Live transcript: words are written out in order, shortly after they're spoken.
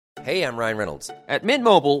Hey, I'm Ryan Reynolds. At Mint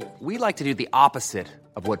Mobile, we like to do the opposite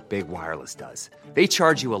of what Big Wireless does. They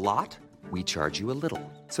charge you a lot, we charge you a little.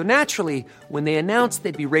 So naturally, when they announced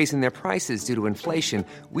they'd be raising their prices due to inflation,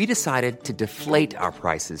 we decided to deflate our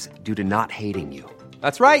prices due to not hating you.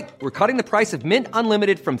 That's right. We're cutting the price of Mint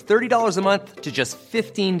Unlimited from $30 a month to just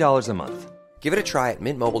 $15 a month. Give it a try at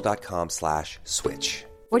mintmobile.com/switch.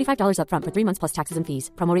 $45 up front for 3 months plus taxes and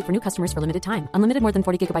fees. Promo rate for new customers for limited time. Unlimited more than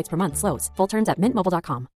 40 gigabytes per month. Slows full terms at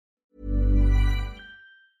mintmobile.com.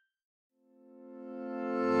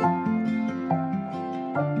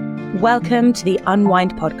 Welcome to the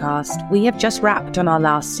Unwind podcast. We have just wrapped on our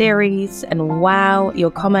last series, and wow, your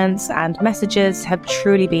comments and messages have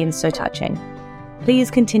truly been so touching. Please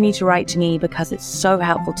continue to write to me because it's so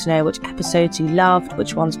helpful to know which episodes you loved,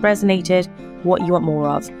 which ones resonated, what you want more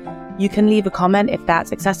of. You can leave a comment if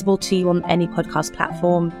that's accessible to you on any podcast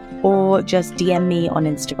platform, or just DM me on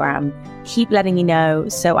Instagram. Keep letting me know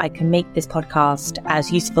so I can make this podcast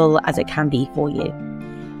as useful as it can be for you.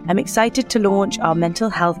 I'm excited to launch our mental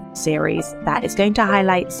health series that is going to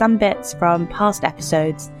highlight some bits from past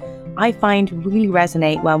episodes I find really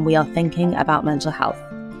resonate when we are thinking about mental health.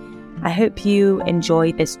 I hope you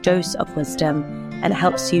enjoy this dose of wisdom and it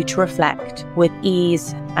helps you to reflect with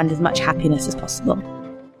ease and as much happiness as possible.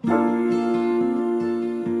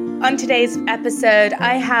 On today's episode,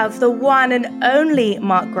 I have the one and only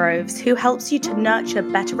Mark Groves, who helps you to nurture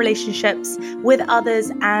better relationships with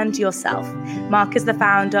others and yourself. Mark is the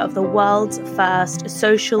founder of the world's first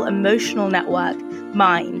social emotional network,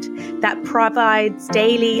 Mind, that provides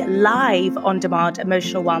daily live on-demand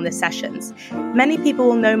emotional wellness sessions. Many people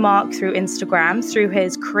will know Mark through Instagram, through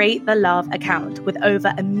his Create the Love account with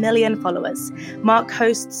over 1 million followers. Mark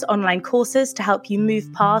hosts online courses to help you move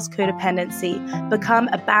past codependency, become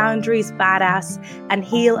a boundaries badass, and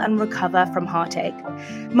heal and recover from heartache.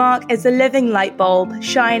 Mark is a living light bulb,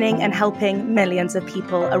 shining and helping millions of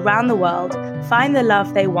people around the world find the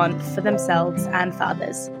love they want for themselves and for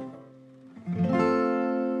others.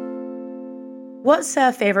 What's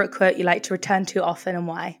a favorite quote you like to return to often and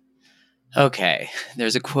why? Okay,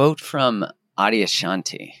 there's a quote from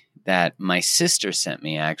Adyashanti that my sister sent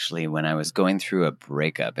me actually when I was going through a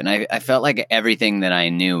breakup. And I felt like everything that I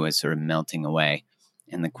knew was sort of melting away.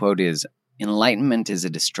 And the quote is, "Enlightenment is a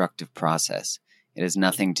destructive process. It has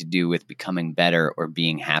nothing to do with becoming better or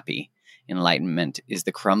being happy. Enlightenment is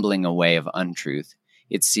the crumbling away of untruth.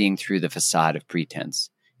 It's seeing through the facade of pretense.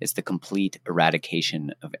 It's the complete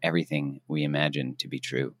eradication of everything we imagine to be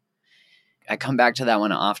true." I come back to that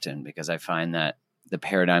one often because I find that the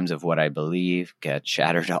paradigms of what I believe get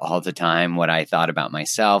shattered all the time. What I thought about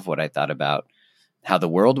myself, what I thought about how the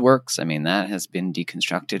world works, I mean, that has been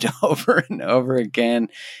deconstructed over and over again.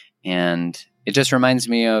 And it just reminds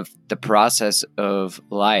me of the process of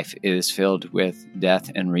life is filled with death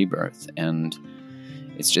and rebirth. And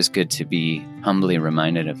it's just good to be humbly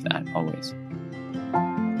reminded of that always.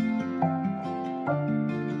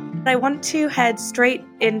 I want to head straight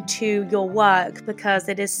into your work because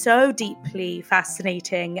it is so deeply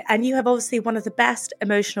fascinating. And you have obviously one of the best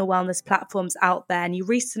emotional wellness platforms out there. And you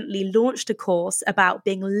recently launched a course about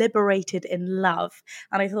being liberated in love.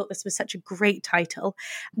 And I thought this was such a great title.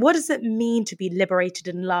 What does it mean to be liberated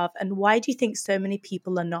in love? And why do you think so many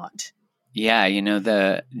people are not? Yeah,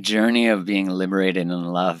 the journey of being liberated in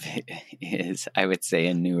love is, I would say,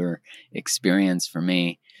 a newer experience for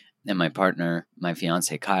me. And my partner, my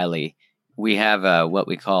fiance, Kylie, we have what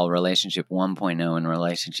we call relationship 1.0 and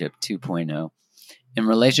relationship 2.0. And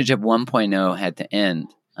relationship 1.0 had to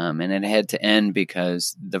end. And it had to end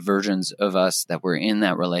because the versions of us that were in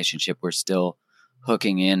that relationship were still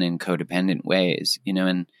hooking in codependent ways,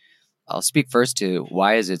 and I'll speak first to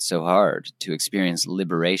why is it so hard to experience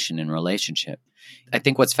liberation in relationship. I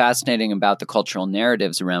think what's fascinating about the cultural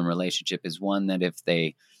narratives around relationship is one that if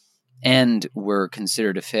they end were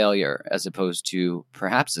considered a failure as opposed to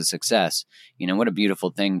perhaps a success. What a beautiful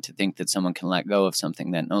thing to think that someone can let go of something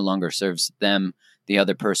that no longer serves them, the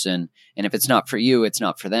other person. And if it's not for you, it's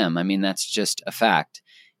not for them. I mean, that's just a fact.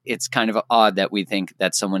 It's kind of odd that we think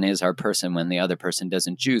that someone is our person when the other person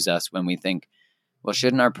doesn't choose us, when we think, well,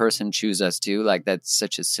 shouldn't our person choose us too? Like, that's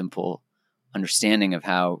such a simple understanding of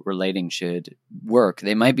how relating should work.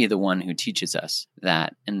 They might be the one who teaches us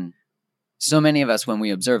that. And so many of us, when we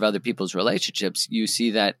observe other people's relationships, you see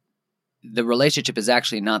that the relationship is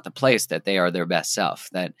actually not the place that they are their best self,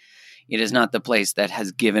 that it is not the place that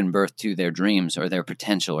has given birth to their dreams or their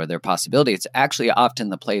potential or their possibility. It's actually often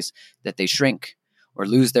the place that they shrink or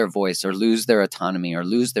lose their voice or lose their autonomy or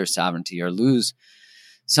lose their sovereignty or lose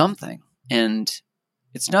something. And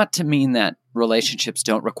it's not to mean that relationships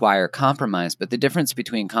don't require compromise, but the difference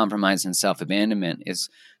between compromise and self-abandonment is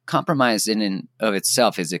compromise in and of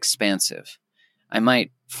itself is expansive. I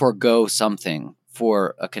might forego something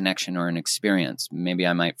for a connection or an experience. Maybe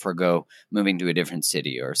I might forego moving to a different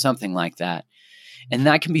city or something like that. And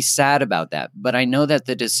I can be sad about that. But I know that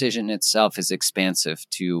the decision itself is expansive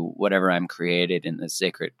to whatever I'm created in the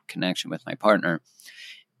sacred connection with my partner.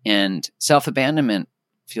 And self-abandonment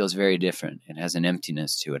feels very different. It has an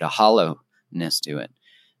emptiness to it, a hollowness to it.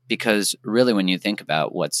 Because really, when you think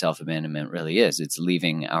about what self-abandonment really is, it's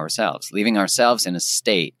leaving ourselves in a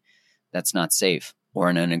state that's not safe or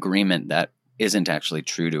in an agreement that isn't actually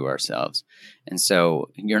true to ourselves. And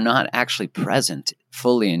so you're not actually present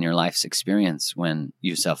fully in your life's experience when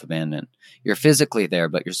you self-abandon. You're physically there,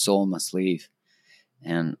 but your soul must leave.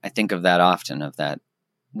 And I think of that often, of that,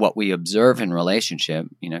 what we observe in relationship,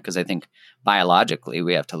 because I think biologically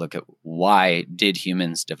we have to look at why did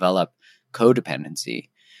humans develop codependency?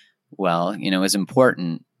 Well, it's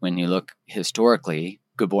important when you look historically.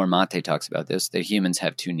 Gabor Mate talks about this, that humans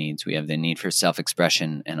have two needs. We have the need for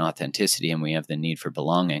self-expression and authenticity, and we have the need for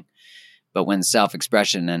belonging. But when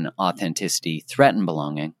self-expression and authenticity threaten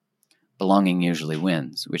belonging, belonging usually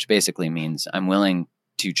wins, which basically means I'm willing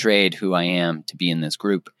to trade who I am to be in this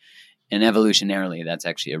group. And evolutionarily, that's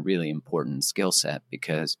actually a really important skill set,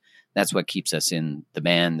 because that's what keeps us in the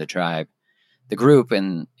band, the tribe, the group.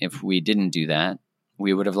 And if we didn't do that,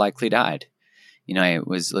 we would have likely died. I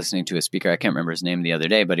was listening to a speaker, I can't remember his name the other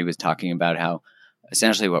day, but he was talking about how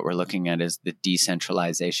essentially what we're looking at is the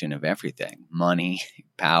decentralization of everything: money,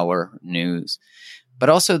 power, news, but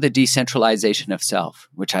also the decentralization of self,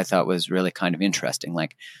 which I thought was really kind of interesting.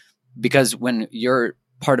 Because when you're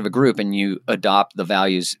part of a group and you adopt the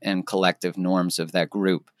values and collective norms of that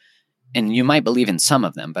group, and you might believe in some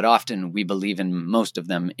of them, but often we believe in most of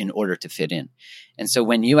them in order to fit in. And so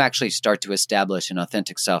when you actually start to establish an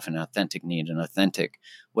authentic self, an authentic need, an authentic,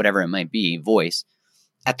 whatever it might be, voice,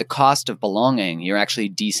 at the cost of belonging, you're actually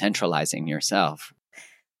decentralizing yourself.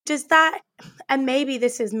 Does that, and maybe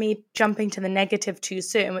this is me jumping to the negative too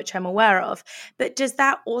soon, which I'm aware of, but does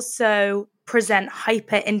that also present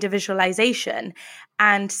hyper-individualization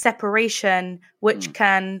and separation, which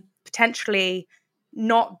can potentially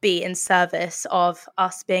not be in service of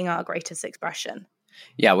us being our greatest expression?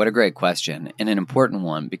 Yeah, what a great question, and an important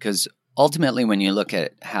one, because ultimately when you look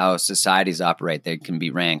at how societies operate, they can be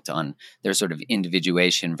ranked on their sort of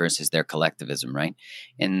individuation versus their collectivism, right?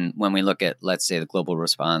 And when we look at, let's say, the global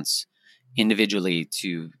response individually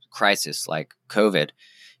to crisis like COVID,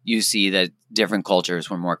 you see that different cultures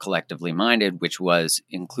were more collectively minded, which was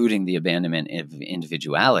including the abandonment of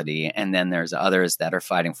individuality. And then there's others that are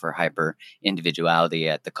fighting for hyper individuality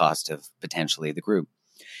at the cost of potentially the group.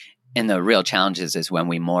 And the real challenge is when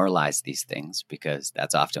we moralize these things, because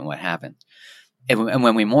that's often what happens. And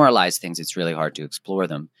when we moralize things, it's really hard to explore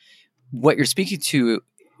them. What you're speaking to,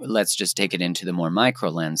 let's just take it into the more micro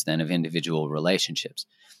lens then of individual relationships,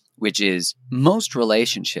 which is most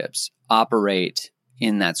relationships operate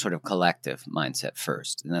in that sort of collective mindset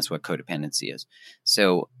first. And that's what codependency is.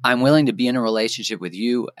 So I'm willing to be in a relationship with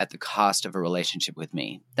you at the cost of a relationship with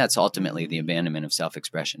me. That's ultimately the abandonment of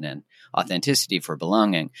self-expression and authenticity for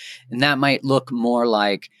belonging. And that might look more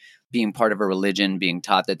like being part of a religion, being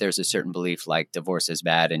taught that there's a certain belief like divorce is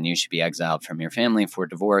bad and you should be exiled from your family for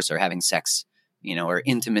divorce, or having sex, or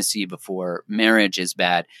intimacy before marriage is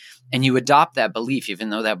bad. And you adopt that belief, even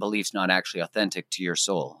though that belief's not actually authentic to your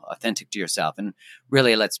soul, authentic to yourself. And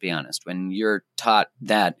really, let's be honest, when you're taught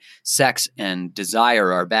that sex and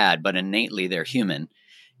desire are bad, but innately they're human,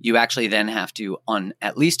 you actually then have to, on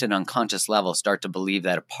at least an unconscious level, start to believe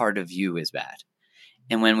that a part of you is bad.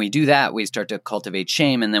 And when we do that, we start to cultivate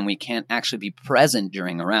shame, and then we can't actually be present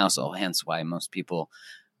during arousal, hence why most people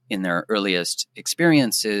in their earliest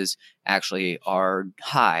experiences actually are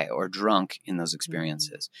high or drunk in those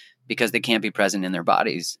experiences, because they can't be present in their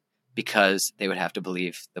bodies, because they would have to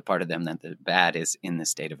believe the part of them that the bad is in the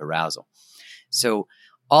state of arousal. So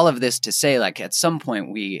all of this to say, at some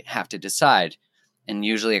point we have to decide, and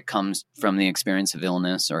usually it comes from the experience of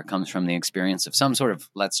illness, or it comes from the experience of some sort of,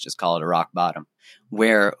 let's just call it a rock bottom,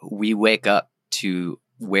 where we wake up to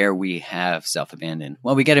where we have self-abandoned.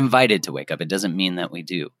 Well, we get invited to wake up. It doesn't mean that we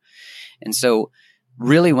do. And so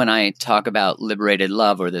really when I talk about liberated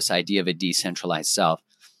love, or this idea of a decentralized self,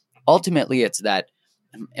 ultimately it's that,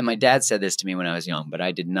 and my dad said this to me when I was young, but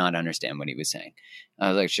I did not understand what he was saying. I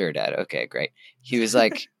was like, sure, Dad. Okay, great. He was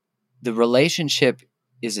like, the relationship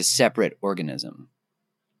is a separate organism,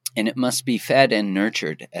 and it must be fed and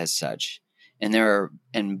nurtured as such.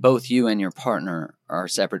 And both you and your partner are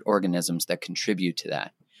separate organisms that contribute to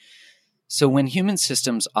that. So when human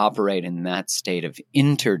systems operate in that state of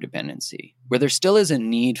interdependency, where there still is a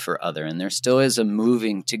need for other and there still is a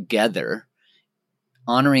moving together,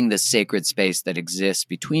 honoring the sacred space that exists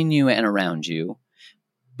between you and around you,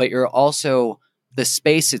 but you're also, the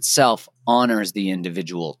space itself honors the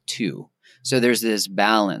individual too. So there's this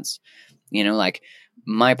balance, like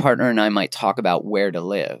my partner and I might talk about where to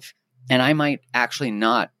live, and I might actually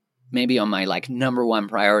not, maybe on my number one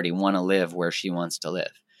priority, want to live where she wants to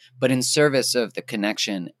live. But in service of the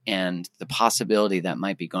connection and the possibility that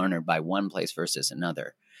might be garnered by one place versus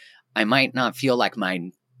another, I might not feel like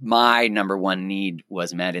my number one need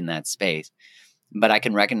was met in that space. But I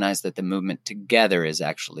can recognize that the movement together is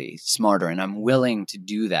actually smarter, and I'm willing to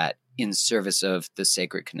do that in service of the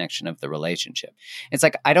sacred connection of the relationship. It's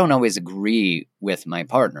like I don't always agree with my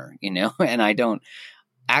partner, and I don't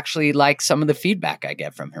actually like some of the feedback I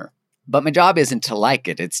get from her. But my job isn't to like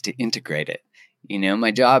it, it's to integrate it. My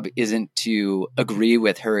job isn't to agree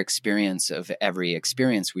with her experience of every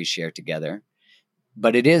experience we share together,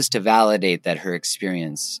 but it is to validate that her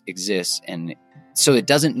experience exists, and so it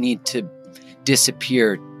doesn't need to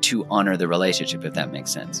disappear to honor the relationship, if that makes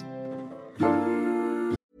sense.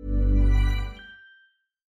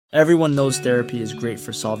 Everyone knows therapy is great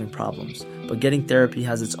for solving problems, but getting therapy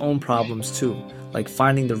has its own problems too, like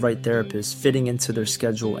finding the right therapist, fitting into their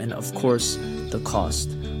schedule, and of course, the cost.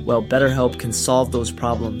 Well, BetterHelp can solve those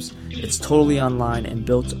problems. It's totally online and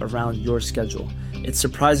built around your schedule. It's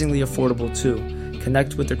surprisingly affordable too.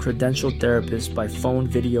 Connect with a credentialed therapist by phone,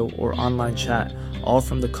 video, or online chat, all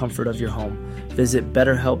from the comfort of your home. Visit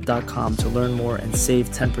BetterHelp.com to learn more and save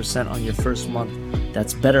 10% on your first month.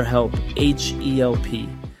 That's BetterHelp, H-E-L-P.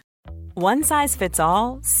 One size fits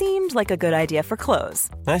all seemed like a good idea for clothes.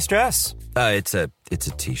 Nice dress. It's a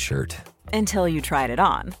t-shirt. Until you tried it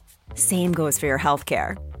on. Same goes for your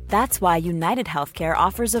healthcare. That's why United Healthcare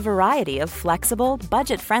offers a variety of flexible,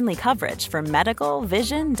 budget-friendly coverage for medical,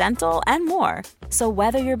 vision, dental, and more. So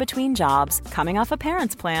whether you're between jobs, coming off a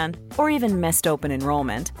parent's plan, or even missed open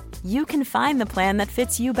enrollment, you can find the plan that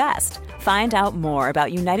fits you best. Find out more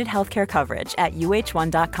about United Healthcare coverage at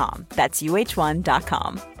uh1.com. That's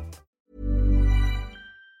uh1.com.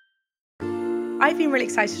 I've been really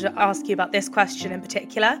excited to ask you about this question in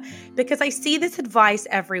particular because I see this advice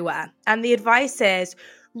everywhere. And the advice is,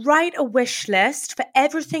 write a wish list for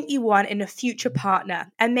everything you want in a future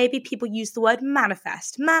partner. And maybe people use the word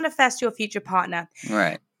manifest. Manifest your future partner.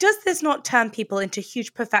 Right. Does this not turn people into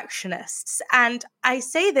huge perfectionists? And I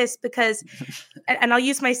say this because, and I'll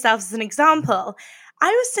use myself as an example, I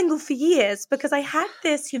was single for years because I had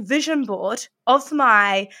this vision board of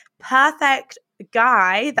my perfect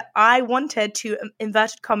guy that I wanted to,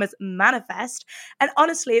 inverted commas, manifest. And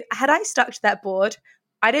honestly, had I stuck to that board,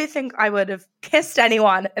 I don't think I would have kissed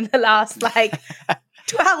anyone in the last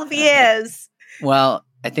 12 years. Well,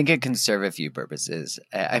 I think it can serve a few purposes.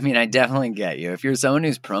 I mean, I definitely get you. If you're someone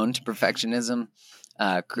who's prone to perfectionism,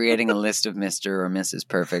 creating a list of Mr. or Mrs.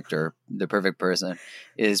 Perfect or the perfect person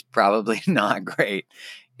is probably not great.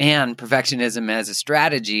 And perfectionism as a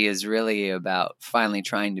strategy is really about finally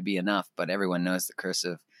trying to be enough. But everyone knows the curse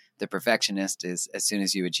of the perfectionist is as soon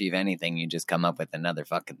as you achieve anything, you just come up with another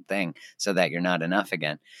fucking thing so that you're not enough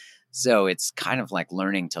again. So it's kind of like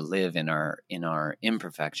learning to live in our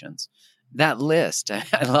imperfections. That list,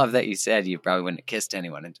 I love that you said you probably wouldn't have kissed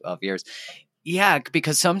anyone in 12 years. Yeah,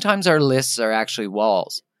 because sometimes our lists are actually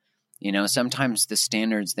walls. Sometimes the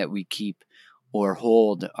standards that we keep or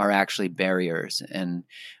hold are actually barriers. And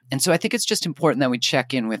so I think it's just important that we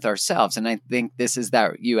check in with ourselves. And I think this is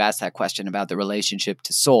that you asked that question about the relationship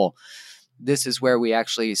to soul. This is where we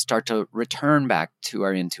actually start to return back to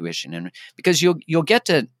our intuition. And because you'll get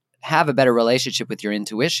to have a better relationship with your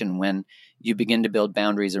intuition when you begin to build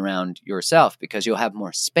boundaries around yourself, because you'll have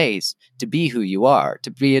more space to be who you are,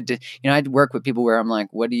 to be I'd work with people where I'm like,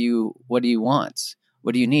 what do you want?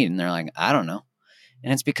 What do you need? And they're like, I don't know.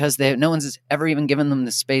 And it's because no one's ever even given them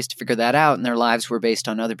the space to figure that out, and their lives were based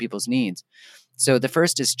on other people's needs. So the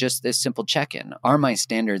first is just this simple check-in. Are my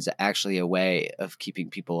standards actually a way of keeping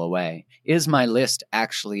people away? Is my list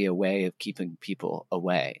actually a way of keeping people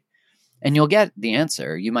away? And you'll get the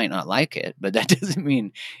answer. You might not like it, but that doesn't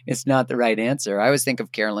mean it's not the right answer. I always think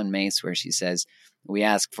of Carolyn Mace, where she says, we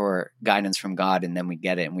ask for guidance from God and then we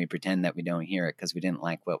get it and we pretend that we don't hear it because we didn't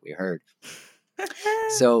like what we heard.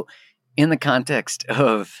 So in the context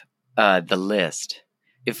of the list,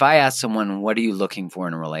 if I ask someone, what are you looking for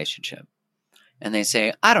in a relationship? And they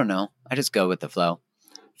say, I don't know. I just go with the flow.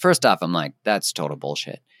 First off, I'm like, that's total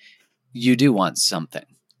bullshit. You do want something.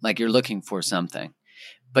 Like, you're looking for something.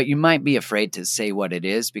 But you might be afraid to say what it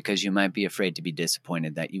is because you might be afraid to be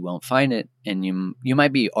disappointed that you won't find it. And you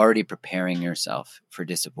might be already preparing yourself for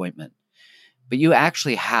disappointment. But you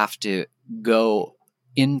actually have to go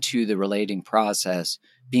into the relating process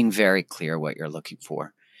being very clear what you're looking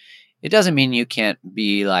for. It doesn't mean you can't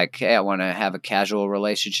be like, hey, I want to have a casual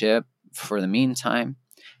relationship for the meantime.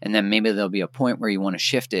 And then maybe there'll be a point where you want to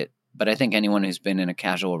shift it. But I think anyone who's been in a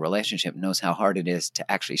casual relationship knows how hard it is to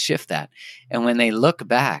actually shift that. And when they look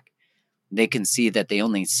back, they can see that they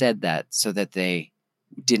only said that so that they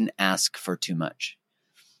didn't ask for too much.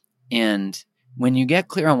 And when you get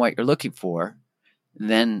clear on what you're looking for,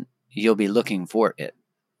 then you'll be looking for it.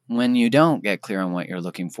 When you don't get clear on what you're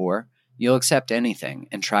looking for, you'll accept anything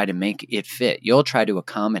and try to make it fit. You'll try to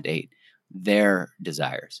accommodate their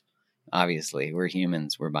desires. Obviously, we're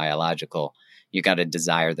humans, we're biological. You got to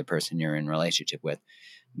desire the person you're in relationship with.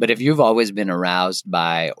 But if you've always been aroused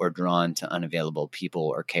by or drawn to unavailable people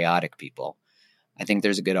or chaotic people, I think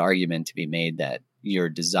there's a good argument to be made that your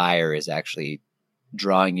desire is actually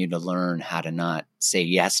drawing you to learn how to not say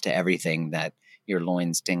yes to everything that your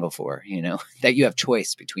loins tingle for, that you have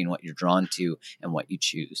choice between what you're drawn to and what you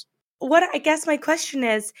choose. What I guess my question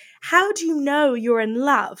is, how do you know you're in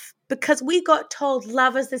love? Because we got told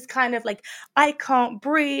love is this kind of like, I can't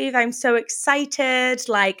breathe, I'm so excited,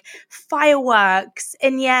 like fireworks.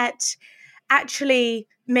 And yet, actually,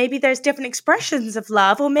 maybe there's different expressions of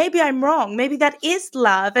love, or maybe I'm wrong. Maybe that is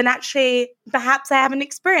love, and actually, perhaps I haven't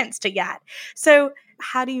experienced it yet. So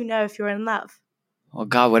how do you know if you're in love? Well,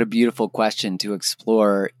 God, what a beautiful question to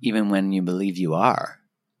explore even when you believe you are.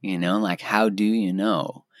 Like, how do you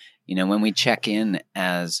know? When we check in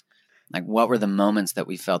as, like, what were the moments that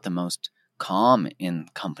we felt the most calm in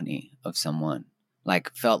company of someone?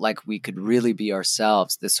 Like, felt like we could really be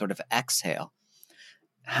ourselves, this sort of exhale.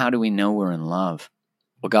 How do we know we're in love?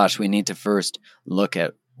 Well, gosh, we need to first look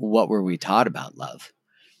at what were we taught about love?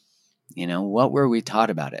 What were we taught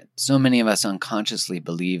about it? So many of us unconsciously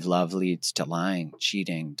believe love leads to lying,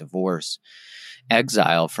 cheating, divorce,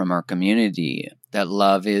 exile from our community, that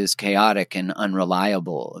love is chaotic and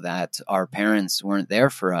unreliable, that our parents weren't there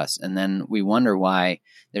for us. And then we wonder why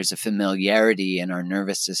there's a familiarity in our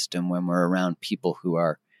nervous system when we're around people who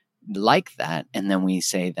are like that. And then we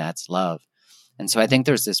say that's love. And so I think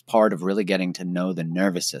there's this part of really getting to know the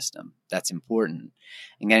nervous system that's important,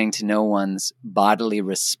 and getting to know one's bodily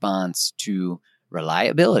response to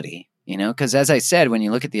reliability, because as I said, when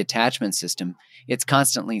you look at the attachment system, it's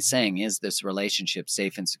constantly saying, is this relationship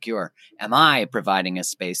safe and secure? Am I providing a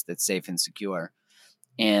space that's safe and secure?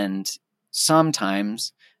 And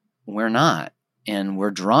sometimes we're not, and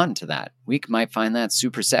we're drawn to that. We might find that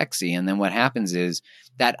super sexy. And then what happens is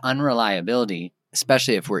that unreliability,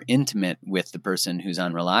 especially if we're intimate with the person who's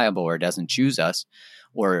unreliable or doesn't choose us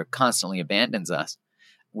or constantly abandons us,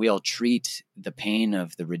 we'll treat the pain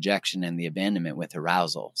of the rejection and the abandonment with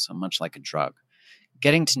arousal, so much like a drug.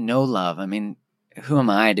 Getting to know love, who am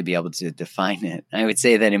I to be able to define it? I would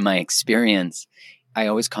say that in my experience, I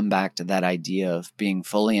always come back to that idea of being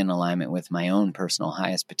fully in alignment with my own personal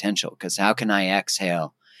highest potential, because how can I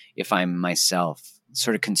exhale if I'm myself,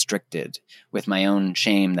 sort of constricted with my own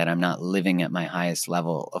shame that I'm not living at my highest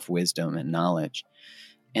level of wisdom and knowledge?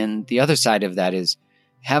 And the other side of that is,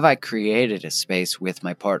 have I created a space with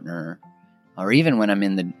my partner, or even when I'm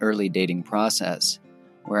in the early dating process,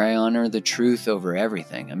 where I honor the truth over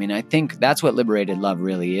everything? I think that's what liberated love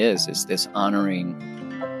really is this honoring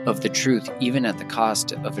of the truth, even at the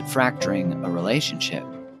cost of it fracturing a relationship.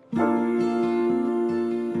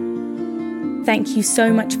 Thank you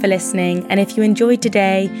so much for listening. And if you enjoyed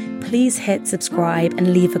today, please hit subscribe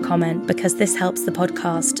and leave a comment, because this helps the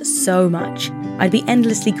podcast so much. I'd be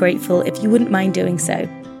endlessly grateful if you wouldn't mind doing so.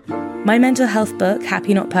 My mental health book,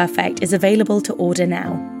 Happy Not Perfect, is available to order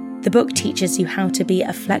now. The book teaches you how to be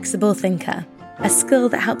a flexible thinker, a skill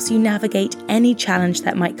that helps you navigate any challenge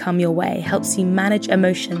that might come your way, helps you manage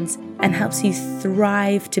emotions, and helps you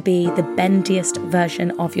thrive to be the bendiest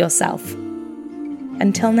version of yourself.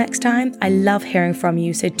 Until next time, I love hearing from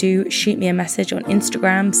you, so do shoot me a message on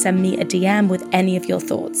Instagram, send me a DM with any of your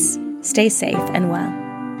thoughts. Stay safe and well.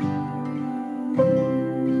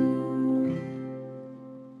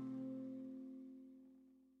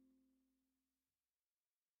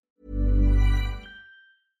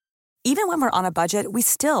 Even when we're on a budget, we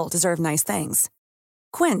still deserve nice things.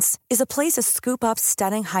 Quince is a place to scoop up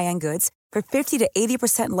stunning high-end goods for 50 to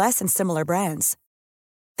 80% less than similar brands.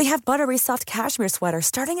 They have buttery soft cashmere sweaters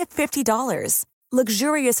starting at $50,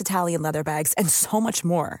 luxurious Italian leather bags, and so much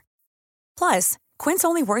more. Plus, Quince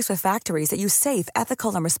only works with factories that use safe,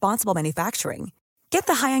 ethical, and responsible manufacturing. Get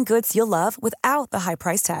the high-end goods you'll love without the high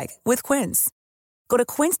price tag with Quince. Go to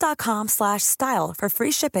quince.com/style for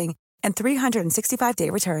free shipping and 365-day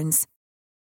returns.